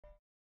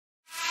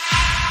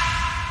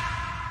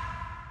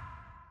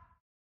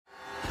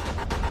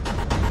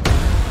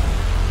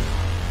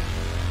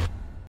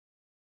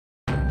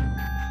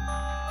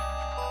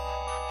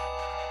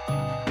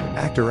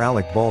Actor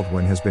Alec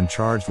Baldwin has been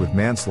charged with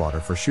manslaughter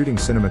for shooting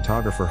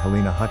cinematographer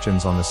Halina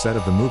Hutchins on the set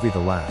of the movie The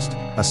Last,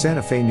 a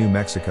Santa Fe, New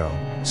Mexico,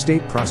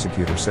 state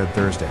prosecutor said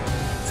Thursday.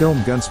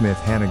 Film gunsmith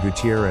Hannah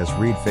Gutierrez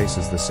Reid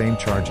faces the same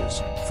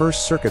charges,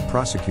 First Circuit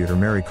prosecutor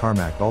Mary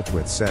Carmack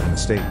Altwith said in a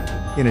statement.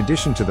 In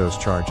addition to those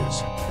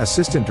charges,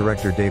 Assistant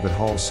Director David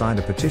Hall signed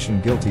a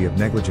petition guilty of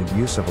negligent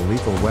use of a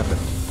lethal weapon,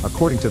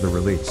 according to the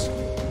release.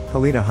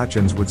 Halina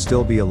Hutchins would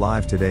still be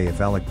alive today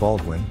if Alec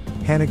Baldwin,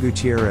 Hannah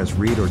Gutierrez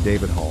Reid or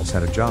David Halls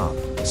had a job,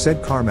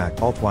 said Carmack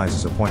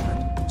Altwise's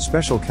appointment.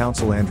 Special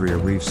counsel Andrea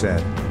Reeve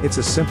said, "It's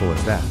as simple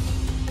as that."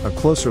 A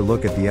closer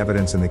look at the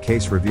evidence in the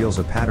case reveals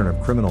a pattern of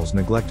criminals'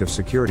 neglect of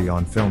security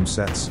on film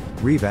sets,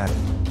 Reeve added.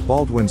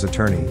 Baldwin's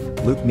attorney,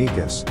 Luke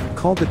Nikas,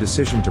 called the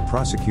decision to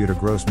prosecute a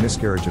gross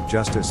miscarriage of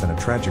justice and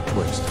a tragic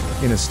twist.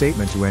 In a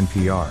statement to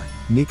NPR,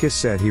 Nikas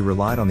said he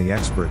relied on the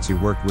experts he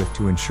worked with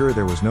to ensure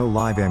there was no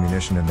live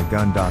ammunition in the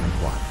gun-dotting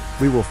plot.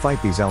 "We will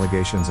fight these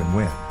allegations and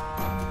win."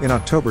 In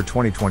October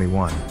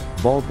 2021,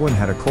 Baldwin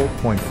had a Colt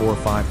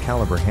 .45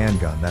 caliber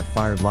handgun that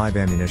fired live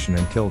ammunition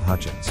and killed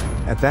Hutchins.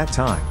 At that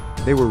time,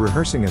 they were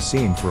rehearsing a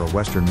scene for a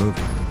Western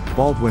movie.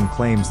 Baldwin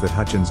claims that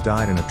Hutchins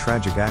died in a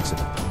tragic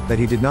accident, that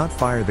he did not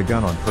fire the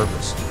gun on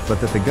purpose,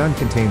 but that the gun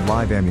contained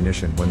live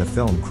ammunition when the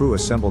film crew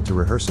assembled to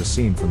rehearse a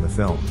scene from the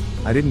film.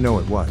 "I didn't know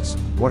it was."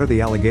 What are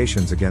the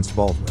allegations against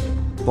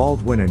Baldwin?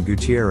 Baldwin and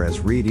Gutierrez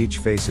Reid each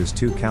faces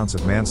 2 counts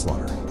of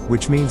manslaughter,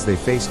 which means they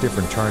face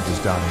different charges.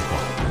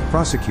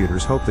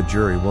 Prosecutors hope the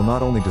jury will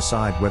not only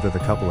decide whether the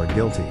couple are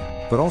guilty,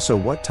 but also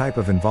what type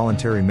of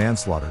involuntary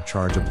manslaughter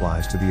charge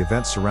applies to the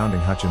events surrounding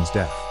Hutchins'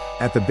 death.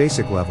 At the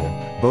basic level,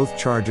 both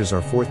charges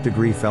are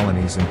 4th-degree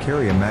felonies and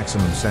carry a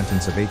maximum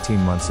sentence of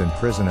 18 months in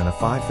prison and a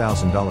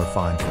 $5,000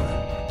 fine for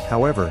them.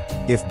 However,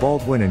 if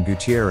Baldwin and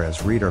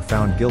Gutierrez Reid are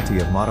found guilty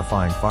of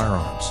modifying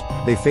firearms,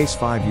 they face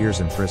 5 years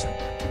in prison.